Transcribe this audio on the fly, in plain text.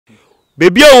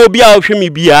Baby o bi a ohwe me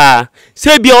bia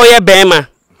se bia o ye bema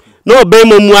na o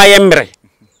bema mu aye mre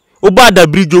uba da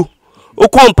brijo o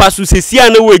kompa so sesia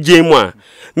na waje mu a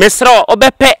mesra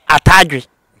obepe atadwe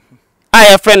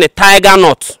aye friend tiger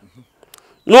knot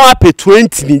no ape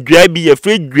 20 ni dua bi ye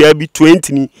free dua bi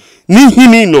 20 ni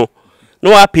hini no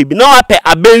no ape bi no ape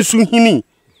abensu hini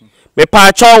me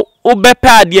pa cho obepe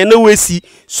ade na wesi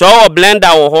so o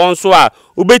blender wo ho nso a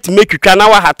obeti metwitwa na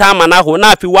wa hata ama na ho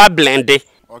na afi wa blende.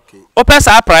 Okay.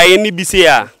 Opesa praye ni bi se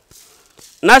a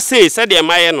na se de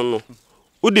maye no no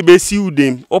udi besi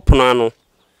udem opono ano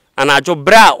anajo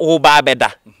bra o ba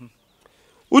beda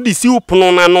udi si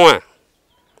opono na no a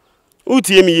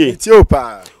utie mi ye tie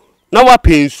opa na wa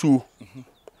pensu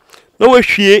na wa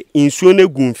hwie insuo na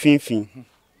gu mfinfin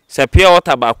se pia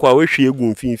otabako a wa hwie gu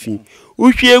mfinfin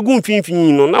u hwie gu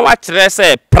mfinfin no na wa kire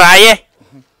se praye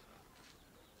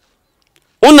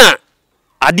una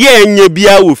ade anya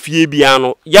bia wo fie bia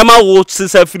no yama wo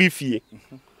sisa free fie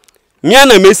mia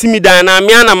na mesimi dan na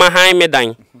mia na mahan me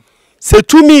dan se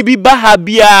tumi bi ba ha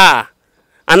bia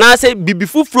ana se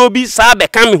bibifufro bi sa be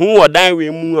ka me hu wo dan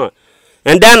we mu a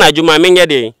enda na juma menye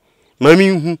de mami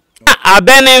hu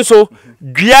abene nso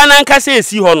dua na nka se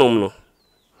esi honom no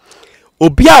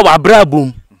obi a wabra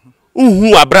bom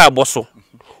uhu wabra boso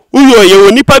uyo ye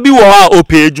onipa bi wo a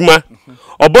ope adwuma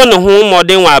obo ne ho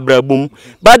modern wa abrabum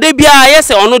ba de bia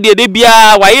yese ono de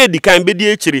bia waye dikan be di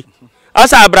ekire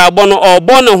asa abrabo no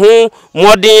obo ne ho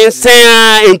modern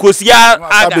sen enkosia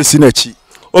aga sinachi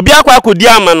obi akwa akodi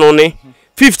ama no ne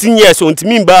 15 years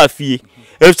ontimi mba afie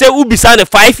efse ubisa ne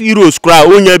 5 euros kra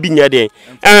onya bi nya de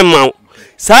emma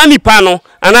sa nipa no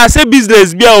ana se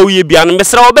business bia oye bia no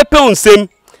mesra obepe onsem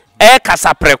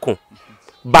kasa preko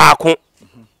baako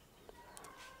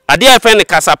ade afa ne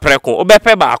kasa preko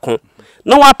obepe baako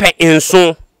no wape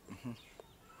enso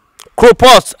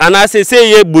kropos ana se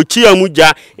ye bochi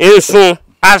amuja enso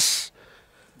as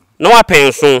no wape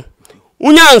enso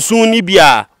unya enso ni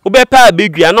bia obepe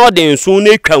abedua na ode enso na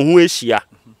etwa hu ehia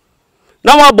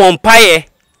na wabon paye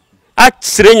a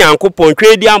sire nyankopon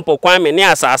twedi ampokwan me ne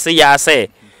asase ya se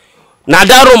na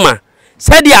daroma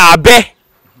se dia abe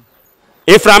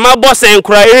eframa bosen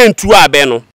kura entu abe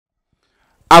no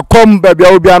akom babia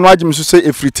obi anu agim so se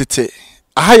efri tete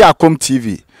aha ya akom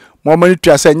tv mo mani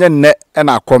tua se nye nne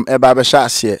na akom eba be sha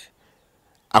ase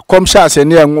akom sha ase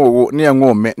ne enwo ne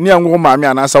enwo me ne enwo maami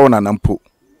anasa wona nampo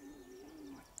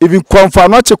even konfa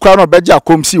no chekwa no beje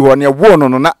akom si ho ne wo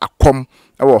no na akom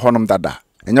e wo honom dada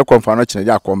enye konfa no chene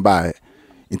ja akom ba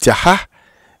nti ha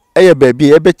eye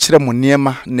baby ebe kire mo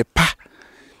niema ne pa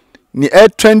ni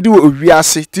trendi wo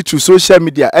wiase titu social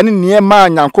media ene niema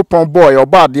nyankopon boy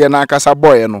obade na akasa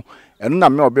boy no enu na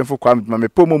me obenfo kwa me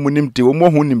pomo munimde wo mo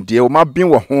hu nimde wo ma bin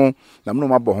wo ho na me no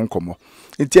ma bo ho komo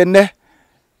nti ene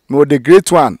me the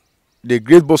great one the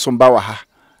great bosom ba wa ha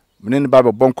me ne ba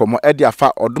bo komo e dia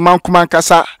fa oduma nkoma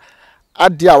nkasa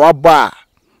ade a wa ba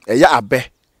eya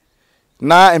abe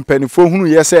na empanifo hunu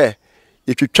ye se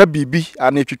etwetwa bibi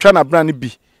ana etwetwa na bra ne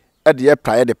bi e de ye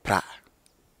praye de pra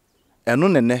enu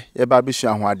nene ye ba be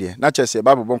sua ho ade na chese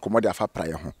ba bo komo de afa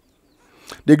praye ho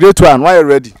the great one why you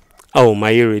ready. Oh,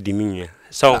 my ready me.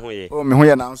 So oh me ho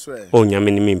ye na nso e. Oh,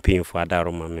 nyame ni me mpinfo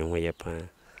adaro ma me ho ye pa.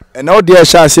 And now dear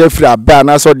shall say free abe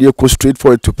na so dey go straight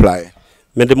for it to play.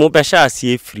 Me de mo be sha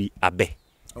ase free abe.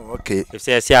 Oh, okay. If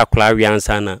say akula wi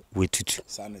ansa na wetutu.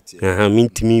 Sanity.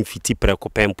 Mintimi fiti preko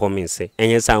pempo me se.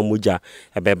 Enye sa moja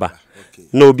ebeba.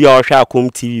 No obi a ohwa akom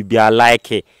TV bia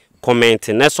like, comment,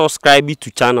 na subscribe to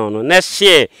channel no. Na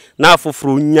share na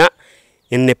afoforo nya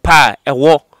nnepa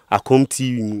ewo akom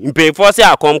TV. Mpefo se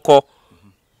akom ko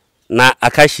na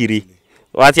akashiri.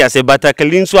 Wati ase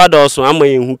batakalin so adoso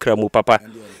amaye hu kramu papa.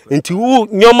 Nti wu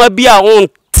nyoma bia on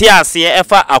ti ase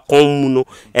efa akom mu no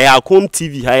akom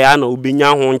TV ha ya na obenya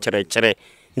ho nkyere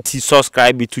nti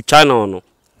subscribe to channel no.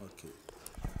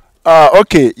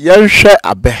 Okay, yen hwe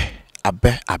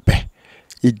abe.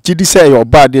 Ejidi say your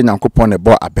body nyankopon ne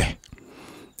bo abe.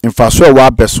 Infa so wa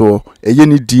abe so eye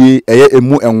ni die eye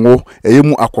emu enwo eye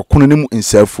mu akokono ne mu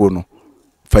insafuo no.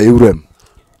 Fa yewrem.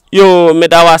 Yo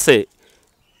medawase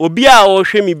obi a o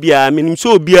hwe mi bia menim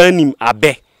so obi anim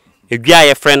abe edua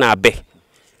ye friend abe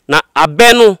na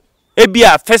abe no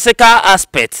ebia physical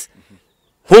aspect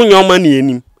ho nyoma ne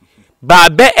enim ba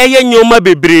abe eye nyoma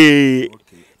bebre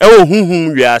ewo huhum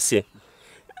wiase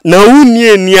na wuni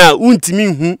eni a untimi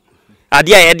hu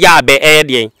ade a ye de abe eye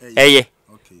de eye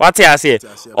wate ase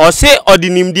o se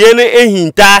odinimdie no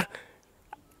ehinta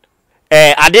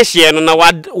ade hye no na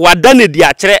wada ne di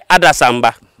akere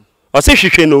adasamba o se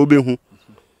hwehwe na obehu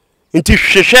nti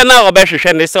hwehwe na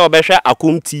obehwehwe ne se obehwe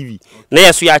akom TV na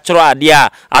yeso ya kiro ade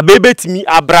a abebetimi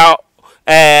abra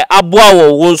aboa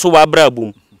wo nso wa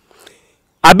brabum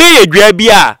abe yedua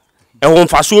bi a ho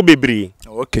mfaso bebre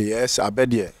okay yes abe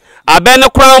de abe ne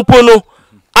krampo no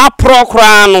apro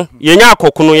kra no yenya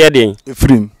akokono ye den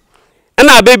efrim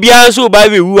na abe bia nso ba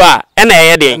bewu a na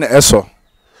ye den na eso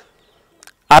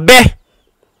abe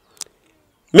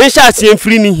me sha se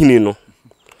mfiri ni hini no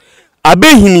abe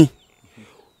hini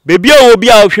bebi a obi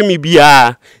a ohwe me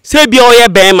bia se bia oye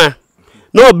bema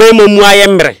na obema mu aye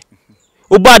mre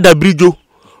oba da brijo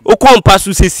o kompa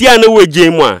so sesia na waje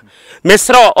mu a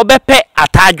mesra obepe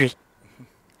atadwe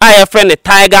aye friend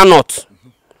tiger knot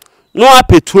no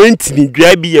ape 20 ni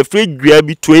dua bi ye fre dua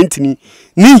bi 20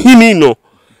 ni hini no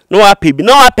no ape bi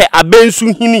no ape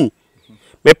abensu hini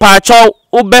me pa cho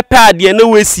obepe ade na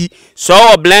wesi so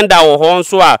o blender wo ho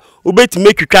nso a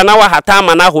obetime twitwa na wa hata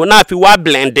ama na ho na afi wa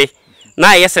blende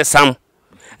na yesesam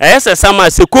ayesesam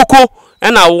a se koko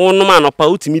na wo no ma no pa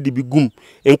utimi de bi gum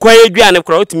enkwa yedua ne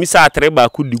kra utimi sa atre ba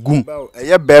ku de gum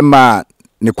eye bema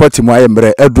ne kwati mu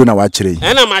ayemre adu na wa kire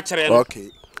na ma kire no okay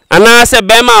ana se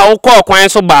bema wo kọ kwan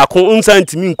so ba ko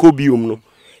unsantimi nko biom no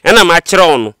na ma kire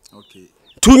ono okay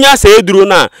tunya se eduro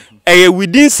na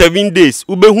within 7 days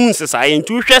ubehu nsesa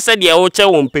yentu hwe se de wo che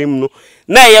wo mpem no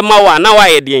na ye ma wa na wa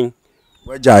ye den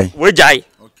wejai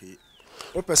okay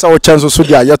o pesa wo chanso so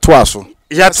de ayeto aso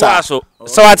yeto aso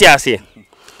so wati ase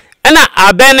na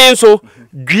abene nso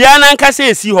dua na nkasa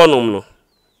esi honom no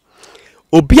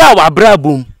obi a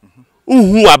wabrabom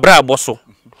uhu wabrabo so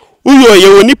uyo ye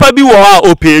onipa bi wo a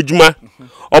ope adwuma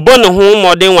obo ne ho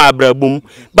modern wabrabom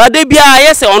bade bia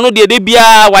yese ono de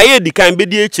bia waye dikan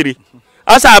bedi ekire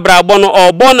asa abrabo no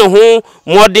obo ne ho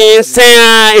modern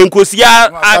sen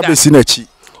enkosia aga besinachi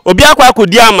obi akwa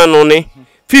akodi amano ne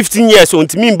 15 years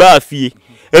ontimi mba afie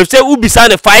efse ubisa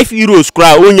ne 5 euros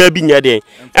kra onya bi nya den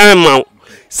emma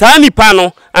sa nipa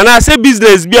no ana se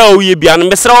business bia oye bia no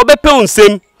mesra obepe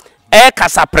onsem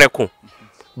kasa preko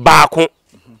baako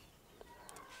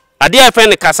ade afa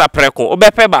ne kasa preko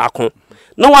obepe baako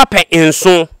na wape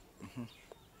enso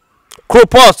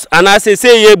kropot ana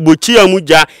se ye bochi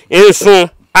amuja enso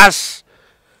as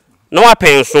na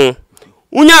wape enso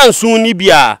unya enso ni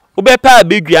bia obepe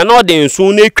abedua na ode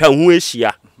enso na etwa ho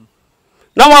ehia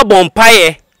na wabon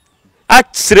paye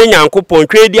atsire nyankopon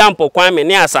twedi ampokwan me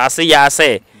ne asase ya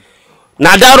ase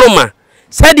na daroma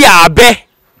sedi abe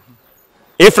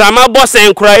eframa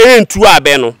bosen kura entu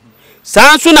abe no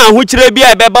sanso na ahukyire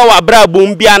bia ebeba wa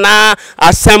brabom bia na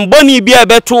asemboni bia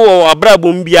ebeto wa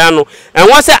brabom bia no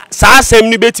enwo se sa asem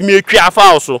ni betimi etwi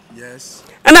afa so yes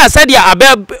na sedi abe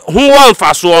ho wa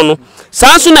mfaso no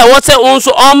sanso na wo se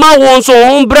onso oma wo nso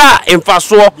hombra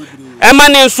mfaso ema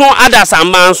ne nso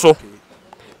adasamba nso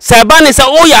seba ne se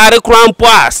o yare krampo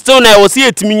a still na wo se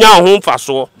etimi nya ho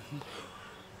mfaso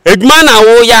edwuma na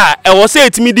wo ya wo se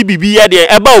etimi di bibi ya de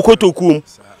eba okotokum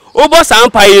obo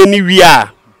sampa ye ni wi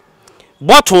a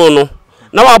bottle no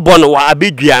na wa bono wa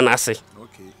abedua na se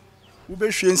okay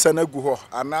ubehwie nsa na gu ho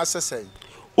ana sesen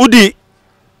udi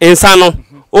ensa no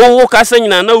wo kasa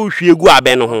nyina na wo hwie gu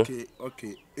abe no ho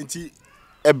okay enti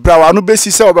ebrawa no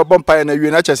besi se obebom paye na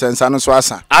wie na chesensa no so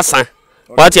asa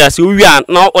wati ase wi a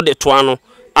na o de to ano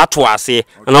ato ase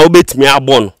na obetimi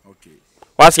abon okay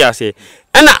wati ase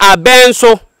na aben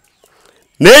so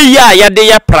na eyi a yede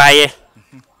ye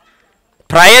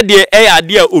praye de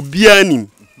ade a obia nim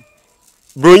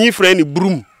bronyi friend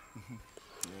Broom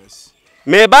yes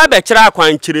me ba be kira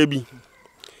akwankyere bi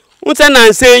unse na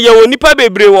nse ye wonipa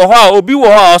bebre wo ho a obi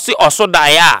wo ho osi osoda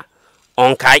ya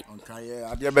onkai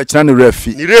ade be kira ni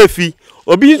refi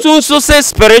obi nso se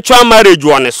spiritual marriage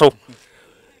won so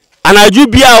anaju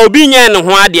bia obi nye ne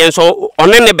ho ade nso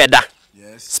one ne beda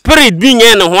yes spirit bi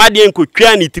nye ne ho ade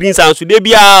nkotwa ni trinsanso de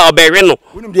bia obehwe no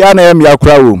unim de ana em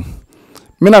yakura wo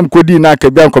mina mkodi na ka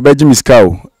bia nkobeji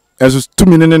miskao enso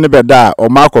tumi ne beda o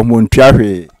ma akomo ntua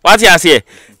hwe wati ase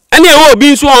ene e obi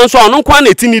nso no kwa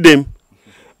na tini dem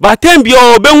batem bia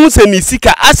obehu se ni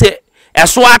sika ase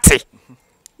eso ate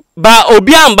ba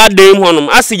obi amba dem honum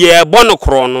ase ye ebo no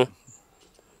kro no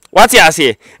wati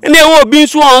ase ene e obi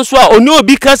nso a oni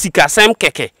obi ka sika sem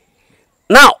keke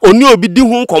na oni obi di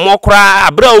hu nkomo kra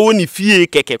abra wo ni fie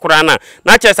keke kra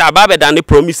na chese ababeda ne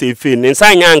promise efe ne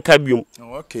nsa nya nka biom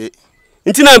okay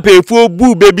ntina mpefu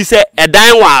bu bebi se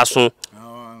edan wa aso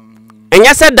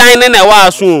enya se dan ne na wa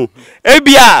aso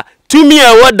ebia tumi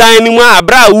e wo dan ni mu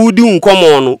abra wudi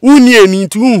nkomo no uni eni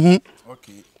nti hu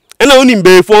okay ena oni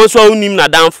mbefo so onim na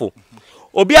danfo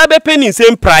obi abepe ni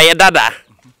nsem praye dada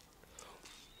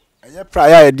enya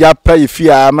praye e dia pa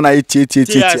ifia ma na eti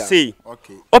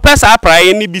okay opesa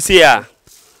praye ni bi se a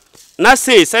na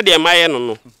se de maye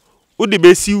no udi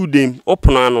besi udem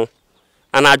opono ano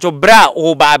anajo bra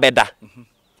o ba beda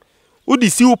udi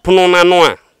si upono na no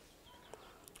a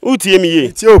utie mi ye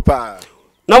tie opa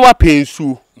na wa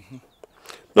pensuo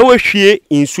na wa hwie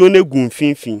insuo na gu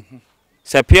mfinfin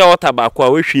se pia water ba kwa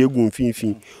wa hwie gu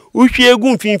mfinfin wo hwie gu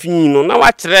mfinfin no na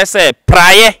wa kire se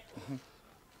praye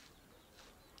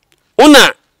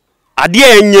una ade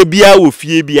anya bia wo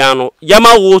fie bia no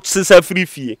yama wo sisa firi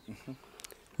fie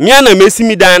mia na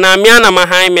mesimi dan na mia na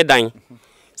mahan me dan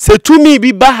se tumi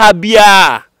bi ba ha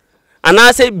bia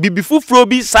ana se bibi fufuro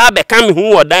bi sa be ka me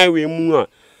hu wo dan we mu a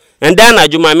enda na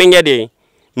djuma menye de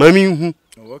mami hu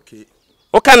okay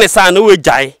o ka ne sa na we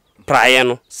jai praye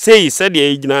no sei se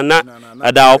de gina na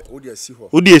ada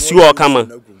o de esi ho kama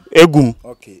egum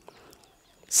okay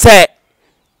se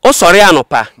o sori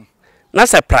anopa na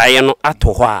se praye no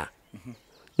ato ho a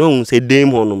no se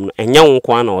dem honum no enya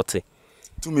wonko ana ote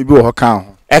tumi bi wo kan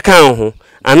ho e kan ho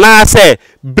ana se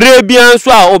bre bia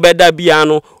nso a obeda bia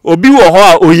no obi wo ho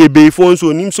a oyebeifo nso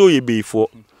onim so oyebeifo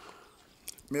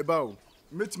me ba o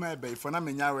metima ebeifo na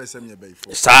menya awesem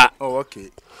ebeifo sa oh okay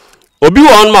obi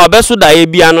wo on ma obeso da ye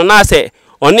bia no na se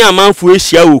oni amanfo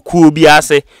ehia okuo bi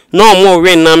ase na omo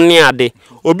we nam ne ade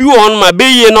obi wo on ma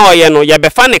beye na oye no ye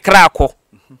befa ne kra akọ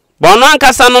bo no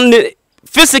ankasa no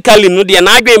physically no de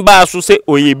na adwen ba so se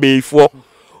oyebeifo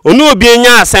onu obi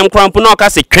enya asem krampo na oka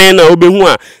se twen na obehu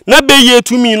a na beye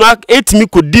tumi no etimi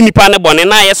kodi nipa ne bone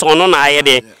na aye so no na aye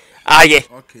de aye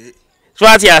okay so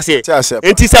ati ase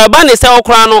enti se ba ne se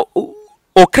okra no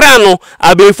okra no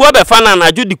abeifo be fa na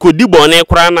anaju di kodi bone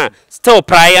kra na still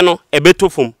praye no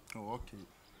ebetofum okay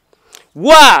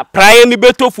wa praye ni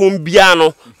betofum bia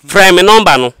no frame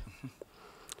number no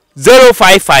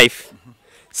 055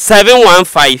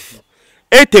 715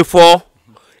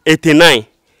 8489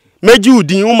 meji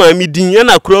udin uma mi din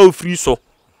na kura ofri so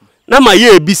na ma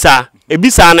ye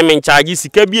ebisa na me charge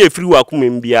sika bi efri wakoma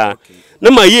mbia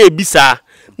na ma ye ebisa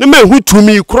na ma hu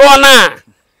tumi kro na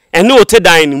ene ote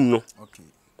dan nim no okay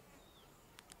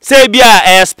say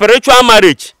bia spiritual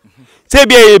marriage say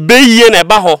bia e beyiye na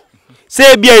ba ho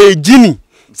say bia e gini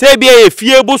say bia e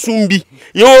fie bosum bi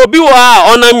ye obi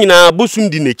wa onam nyina bosum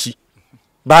di nachi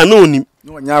ba na onim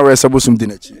no nya awese bosum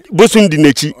di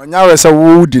nachi onya awese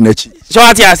wo di nachi so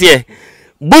ati ase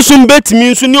bosum betimi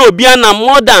nso ne obi ana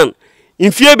more than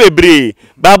infie bebre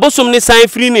ba bosum ne san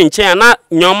free ne nche na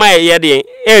nyoma ye de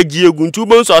agi egu ntu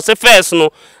bo nso se first no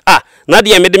na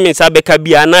de mede mensa beka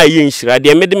bia na ye nhira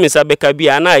de mede mensa beka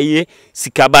bia na ye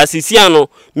sikaba sisia no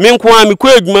menko a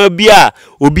mekọ adwuma bia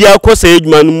obi akosa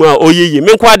adwuma no mu a oyeye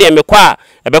menko a de mekọ a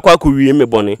ebekọ akọwie me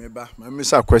bone me ba ma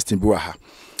misa question bi wa ha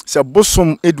se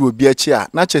bosom edu obi achi a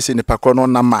na chese ne pakọ no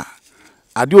nama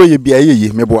ade oye bia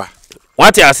yeye meboa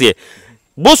wati ase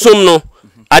bosom no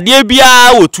ade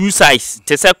bia wo two size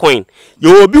te se coin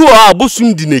ye obi wo a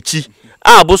bosom di nachi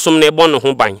a bosom ne bon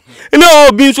ho ban ene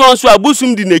obi nso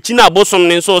abosom di nachi na bosom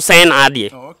ne nso sen na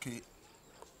ade okay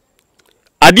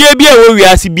ade bia wo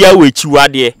wiase bia wo echi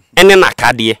wade ene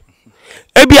nakade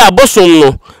ebi abosom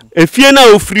no efie na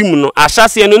ofiri mu no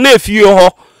ahyase no na efie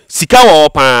ho sika wo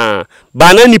pa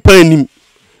ba na nipa anim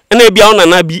ene bia ona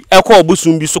na bi ekọ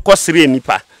abosom bi so kosere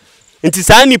nipa nti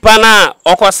sa nipa na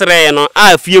okosere no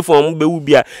a fie fom bewu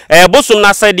bia bosom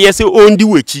na sede se ondi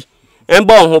wechi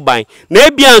emba ho ban na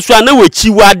ebia nso a na wechi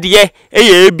wade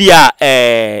eye ebia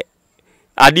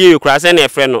ade ekura se na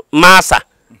efre no masa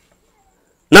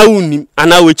na unim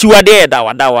ana wechi wade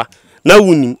dawa na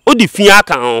unim odi fia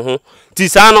aka ho ti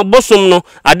sa no bosom no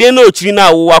ade na ochiri na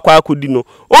awo akwa akodi no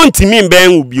ontimi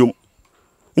mben ubiom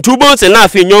ntubo se na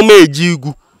afi nyoma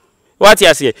ejigu wati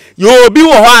ase yo obi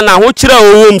wo ho na ho kire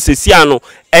owom sesia no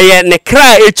eye ne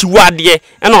kra echi wade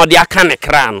na odi aka ne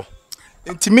kra no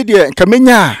ntimi de nka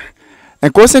menya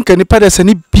nka osen ka nipa de se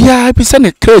ni bia bi se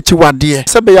ne kra echi wade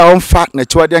se be ya onfa na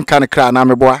echi wade nka ne kra na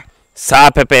meboa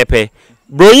sa pepepe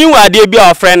broyin wade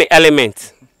bia o friend element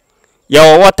ya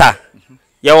water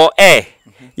ya air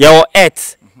ya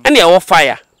earth and ya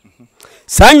fire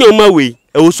sa nyoma we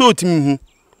e wo so otimi hu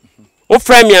o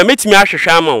friend me metimi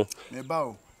ahwehwe ama wo me ba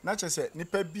o na chese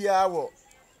nipa bia wo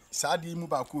saadi mu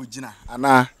ba ko ogina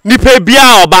ana nipa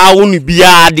bia oba wo nu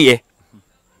bia de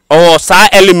o sa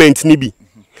element ni bi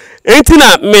enti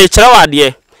na me kire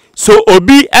wade so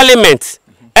obi element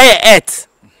earth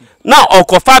na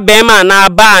okofa bema na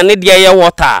ba ne de ye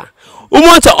water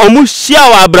umonta omu hia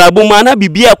wa abrabo ma na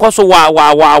bibia ekoso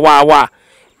wa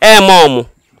mom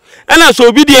ana so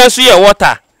obi de so ye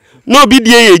water na obi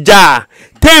de ye ja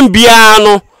tembia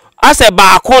no ase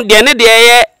ba ko de ne de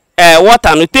ye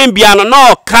water no tembia no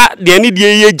na oka de ne de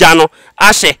ye ja no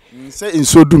ahye se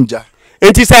inso dumja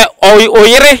enti se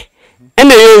oyire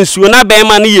ene ye nsuo na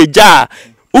bema ne ye ja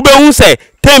ube hu se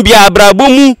tembia abrabo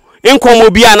mu inkomo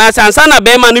bia na sansa na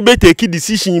be ma no be take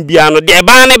decision bia no de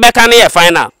ba ne be ka ne ye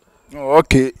final.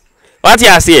 Okay. What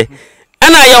you say?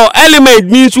 And your element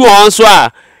means you also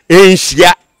are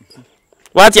enhia.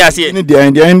 What you say? Ni dia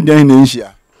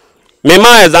enhia. Me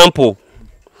my example.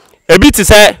 A bit to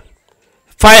say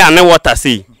fire and water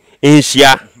say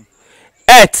enhia.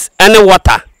 Earth and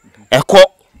water echo.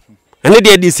 And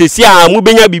they this is ya mu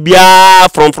benya bibia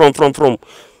from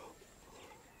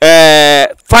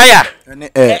fire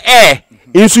air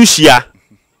insu hia.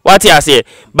 What you say?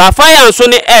 But fire and so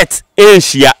ne earth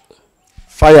enhia.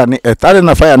 Fire ni earth. Are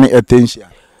na fire ni earth enhia.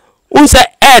 Unse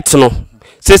earth no.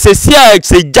 Se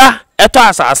ja eto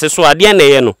asase so ade na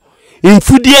ye no.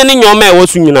 Infudie ne nyoma e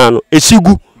wosu nyina no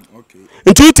esigu.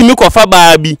 Nti utimi kofa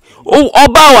baa bi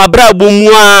oba wa abrabom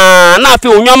a na afi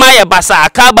onyoma ye basa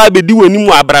aka ba bedi wani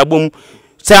mu abrabom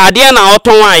se ade na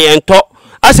oton aye nto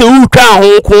ase utwa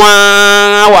ho ko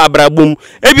a wa abrabom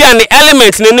ebia ne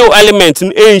element ne element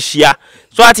enhia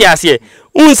so ati ase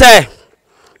unse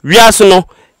wiaso no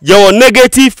your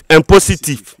negative and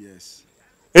positive. Yes.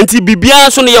 Nti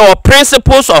bibia so no your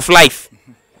principles of life.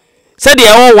 Said the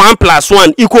 1 +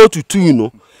 1 = 2 you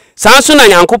know. Sanso na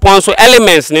Nyankopon so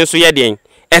elements ne so ye den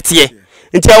etie.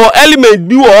 Nti our element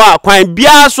bi wo akwan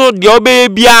bia so de obe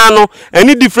bia no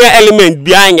any different element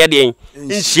bia nye den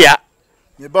nhia.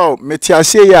 Me ba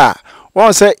metiase ya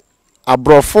won say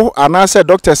abrofo anase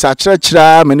doctors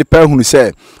akirachira me nipa hunu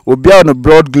say obi a no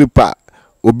blood group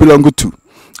obi belong to.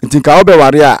 Nti ka obe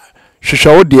ware a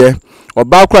hwehwe wo de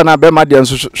oba kura na be ma de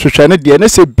nso hwehwe ne de ne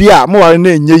se bia mo ware na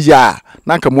enye ya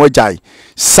na nka mo jai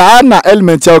sa na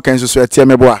element ya okan so etie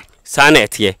meboa sa na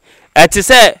etie eti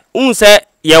se unse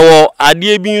ye wo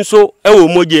ade bi nso ewo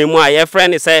moje mu a ye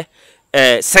friend se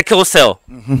sickle cell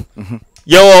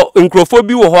ye wo nkrofo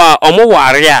bi wo ho a omo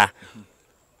ware a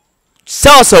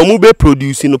cells omo be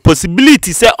produce no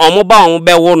possibility se omo ba omo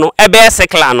be wo no ebe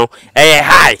sickle no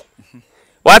high.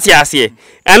 What you say?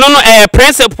 Eno no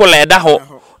principle e da ho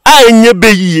a enye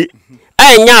beyiye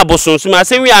a enya abosonsum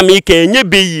asem wi ameka enye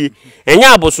beyiye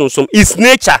enya abosonsum is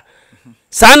nature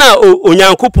sana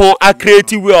onyankopon a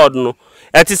creative world no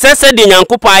eti se de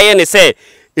nyankopon aye ne se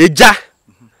eja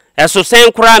eso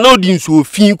sen kura na odi nsu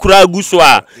ofin kura gu so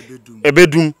a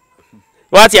ebedum.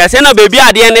 What you say na baby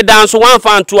ade ne dan so wan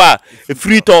fan to a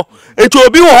free to enti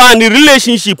obi wo ha ni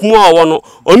relationship mu a wo no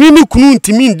oni ni kunu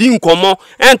ntimi ndi nkomo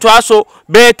ento aso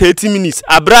be 30 minutes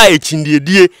abra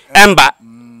echindiedie emba.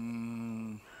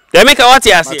 They make what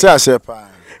you say.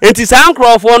 Enti san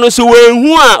crofo no so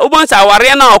wenhu a obonsa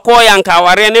aware na okoya nka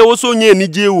aware na wo so nye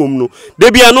nije wom no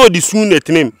de bia na odi sun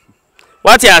netinem.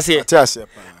 What you say?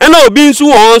 Ena obi nsu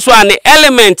won so a ne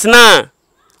element na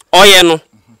oye no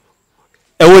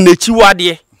ewo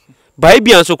nechiwade bai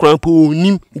bia so kran po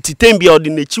onim ntitem bia odi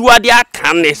nechiwade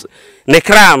aka ne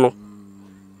kra no.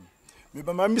 Me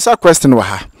ba misa question wa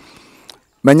ha.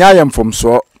 Manya yam from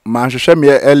so ma hwehwe me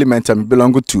element am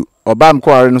belong to oba m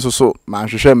ko are no so ma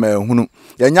hwehwe ma ehunu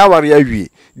yanya ware awie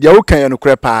de wo kan ye no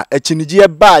kre pa achinije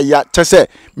ba ya chese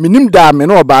minim da me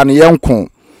no oba no yenko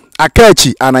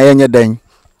akachi anayenye den.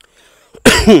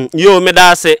 Yo me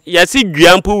da se yasi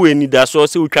duampo we ni da so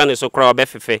se utwa ne so kra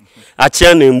obefefe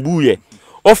achia na mbu ye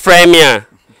o frame a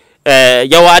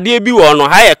ya wade bi wo no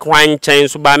ha ye kwan chen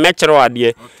so ba mekere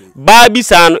wade ba bi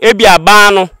sa no ebi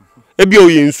aba no ebi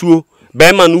oyensuo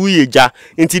be ma no uyeja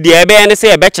nti de ebe ne se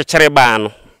ebe chekere ba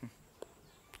no.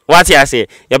 What you say?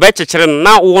 You bet chekere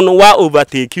na wo no wa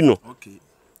overtake no. Okay.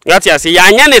 What you say?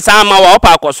 Ya nya ne sa ma wa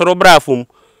opa akosoro brafom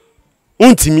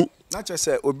untimi na che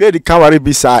se obi edi kawari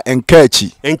bi sa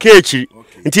enkachi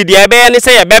nti de ebe ne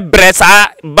se ye be bresa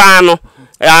ba no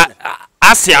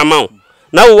ase ama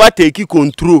na wo wa take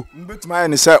control mbetuma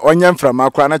ne se onye mframa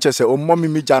akwa na che se ommo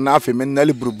mimi ja na afi me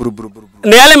nali brubru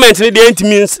ne element ne de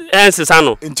intimi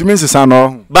ensesa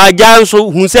no ba ja nso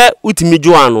hu se utimi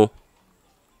joano.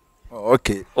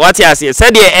 Okay. What you say?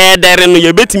 Said the there no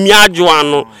ye betimi adwoa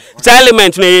no.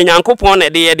 Element no ye nyankopon na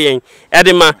de ye de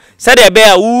edema said the be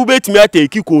a wo betimi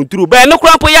atake control. Be no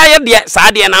krampo ya de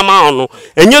sa de na ma no.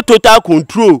 Enye total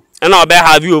control and obe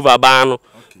have you over ba no.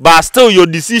 But still your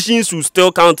decisions will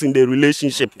still count in the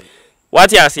relationship.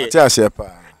 What you say? What you say pa.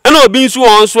 And obi nso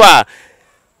won so a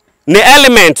ne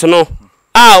element no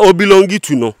a obelongi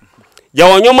to no. Ya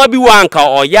wonyoma bi wa anka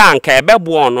oya anka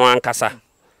ebebo no ankasa.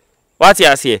 What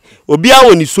you say? Obi a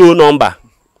woni so number.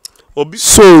 Obi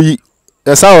so yi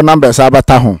esa o number sa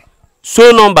bata ho.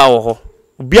 So number wo ho.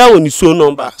 Obi a woni so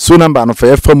number. So number no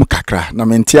fa fam kakra na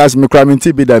menti as me kra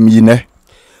menti bi da mi ne.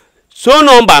 So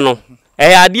number no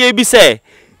ade bi say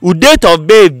u date of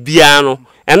birth bia no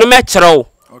eno me kire wo.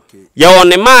 Okay. Ye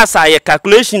woni mass a ye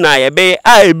calculation a ye be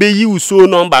a ebe yi u so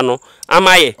number no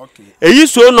amaye eyi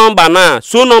so number na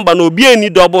obi any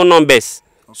double numbers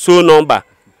so number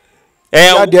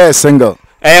there single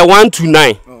 1 to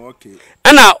 9 okay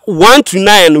and 1 to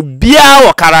 9 bia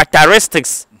or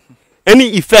characteristics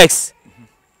any effects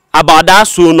about that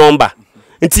so number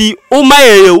nti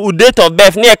o date of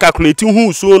birth na calculate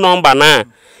who so number na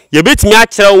ye betimi a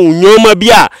kire wo nyoma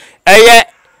bia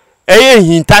eye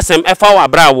hintasem efa wa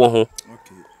bra wo ho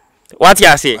okay what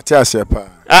you say pa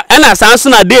and sanso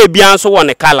na day bia nso wo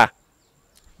ne color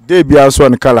day bia nso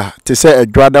ne color te say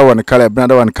edwada wo ne color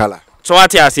ebnada wo ne color so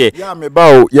what you say ya me ba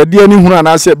o ye de ani hunu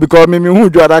ana say because me hu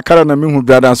dwada color na me hu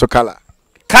dwada nso color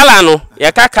no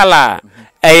ye ka color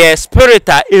spirit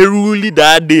a eruli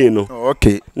that day no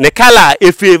okay ne color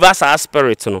e favor sa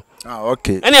spirit no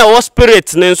okay and e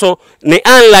spirit ne nso ne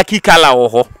unlucky color wo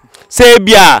ho say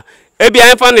bia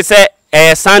enfa ne say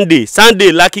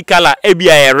Sunday lucky color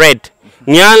bia red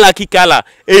ne unlucky color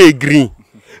green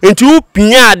nti u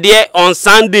pinya de on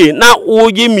Sunday na wo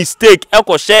ye mistake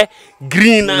share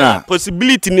green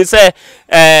possibility ni say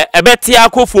ebeti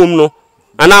akofom no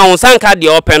ana on sanka de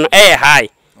open no high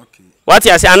okay what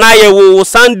you say anaye wo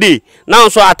Sunday na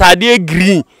so atade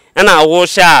green na wo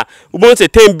sha ubon se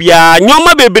tembia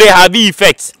nyoma bebre have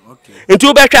effects nti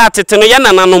u betwa atete no ye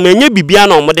nananom enye bibia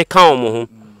na omode kan omo ho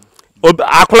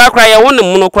akola kra ye woni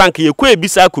mu no kra nka ye ko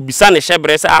ebisa ko bisa ne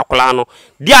hyebre se akola no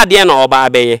di ade na oba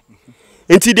abeye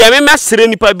nti de me mesere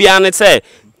nipa bia ne se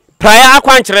praia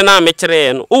akwankyere na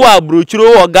mekere no wo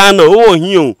abrochiro wo Ghana wo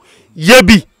hiu ye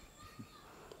bi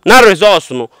na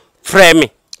resource no frame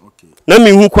na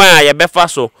mi hu kwan a ye befa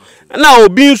so na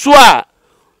obi nso a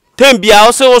tembia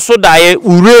wo se wo so dae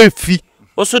urefi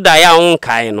wo so dae a won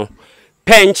kai no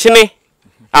penchene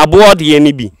aboard ye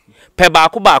ni bi pe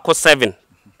baako 7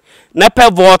 na pe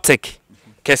vortic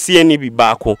kese ni bi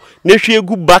baako na hwe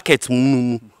gu bucket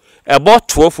mu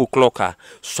about 12 o'clock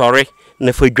sorry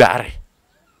na fa dware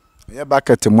ye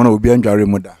bucket mu na obi andware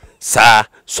mu da sa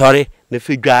sorry na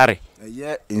fa dware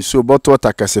ye inso bottle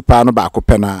takase pa no baako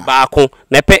pe na baako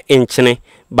na pe enchene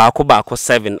baako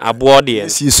 7 aboard ye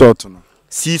sea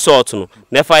salt no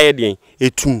na fa ye den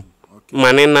etum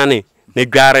mane nane na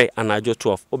dware anajo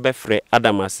 12 obefre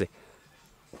adamase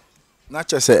na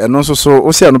chese eno so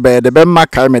o se no be de be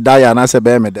makai me da ya na se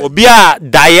be me de obi a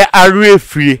daye are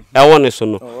afrie e woni so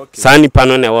no sani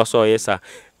pano na e wo so yesa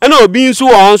ena obi nso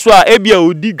wo nso a ebia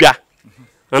odigwa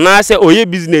ana se oye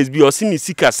business bi o si ni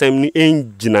sika sam ni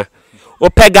engina o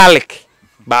pe garlic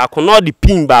baako no di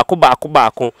pin baako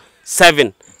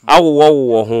 7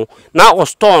 awo ho na o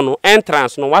store no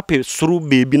entrance no wape suru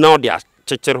baby na o di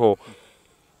chechire ho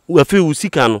wa fe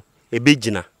usika no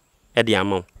ebegina e di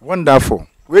amam wonderful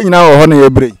we nyina wo ho na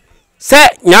yebre se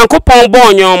nyankopon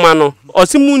bo nyoma no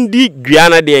osimundi dua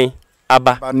na de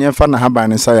aba ba ne fa na haba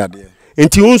ne sa ya de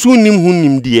enti unsu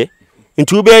nim de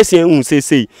enti obesie hu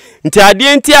sesei enti ade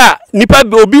enti a nipa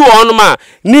obi wo no ma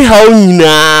ni ha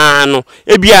onyina no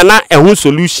ebia na ehun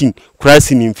solution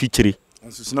kurasi nim fikiri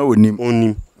nsusu na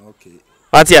onim okay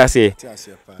what you say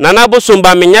na na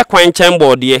bosomba menya kwanchen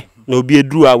board na obi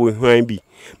eduru a we hwan bi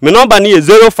me number ni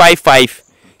 055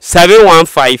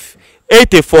 715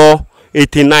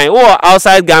 8489 or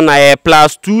outside Ghana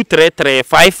 +233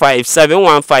 55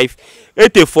 715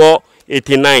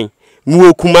 8489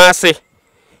 mu Kumase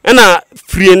na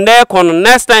friende kono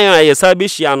next time ya sabi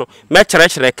hia no me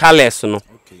kire colors no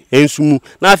ensumu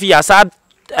na afi ya sa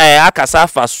akasa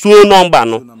fa so number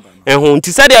no ehun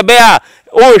nti se de be a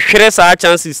o hwere sa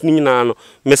chances ni na no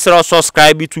me sere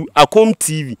subscribe to Akom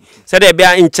TV se de be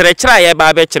a nkire ya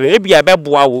ba be kire ebia be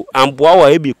boa wo amboa wo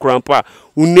ebi krampa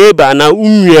uneba na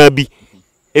unwia bi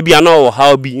ebia na wo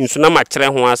ha bi nso na ma kire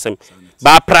ho asem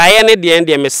ba praye ne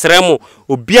de me sere mo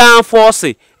obia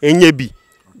force enye bi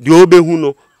de obehu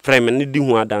no frame ne di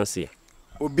hu adanse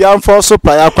obia force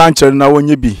praye kwankere na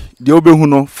wonye bi de obehu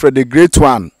no Fred the Great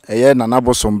One eye Nana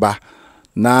Bosomba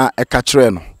na eka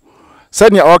kire no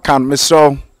sani all can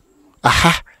mesro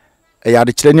aha ya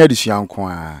de kire ne adisuan ko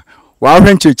a wa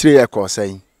hwen kire ye ko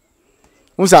sai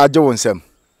unsa aje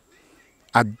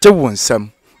wonsam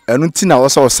enu ti na wo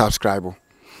so subscribe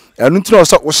enu ti na wo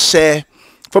so share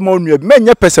fama onua bi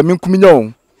menye pesa menkumi nya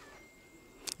o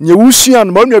nye wusua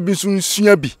no ma onua bi so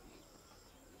nsua bi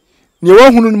nye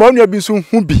wo hunu no ma onua bi so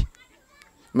hu bi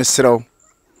mesrew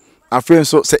afen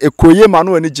so se ekoye ma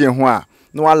no ani je ho a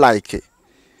no wa like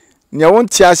nye won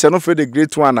ti ase no for the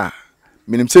Great One a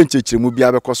minim se nchechiremu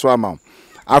bia bekoso ama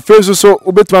afen so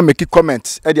obetuma make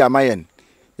comment e di amayen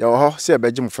ye wo ho se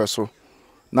ebeje mfeso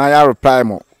na ya reply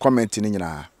mo comment ni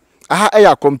nyina aha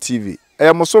Akom TV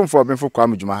mo somfo benfo kwa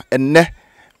medjuma enne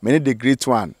me ne the Great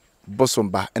One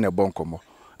Bosomba ene bonkomo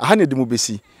aha ne de mu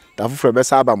besi da foforɔ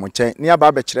bɛsa aba mo nkyɛn ne aba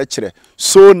abɛkyerɛkyerɛ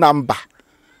so number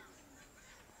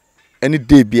any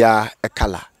day bia e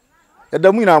kala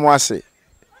yɛda mu nyinaa mo ase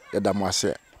yɛda mo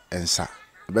ase ensa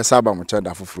bɛsa aba mo nkyɛn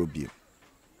da foforɔ bio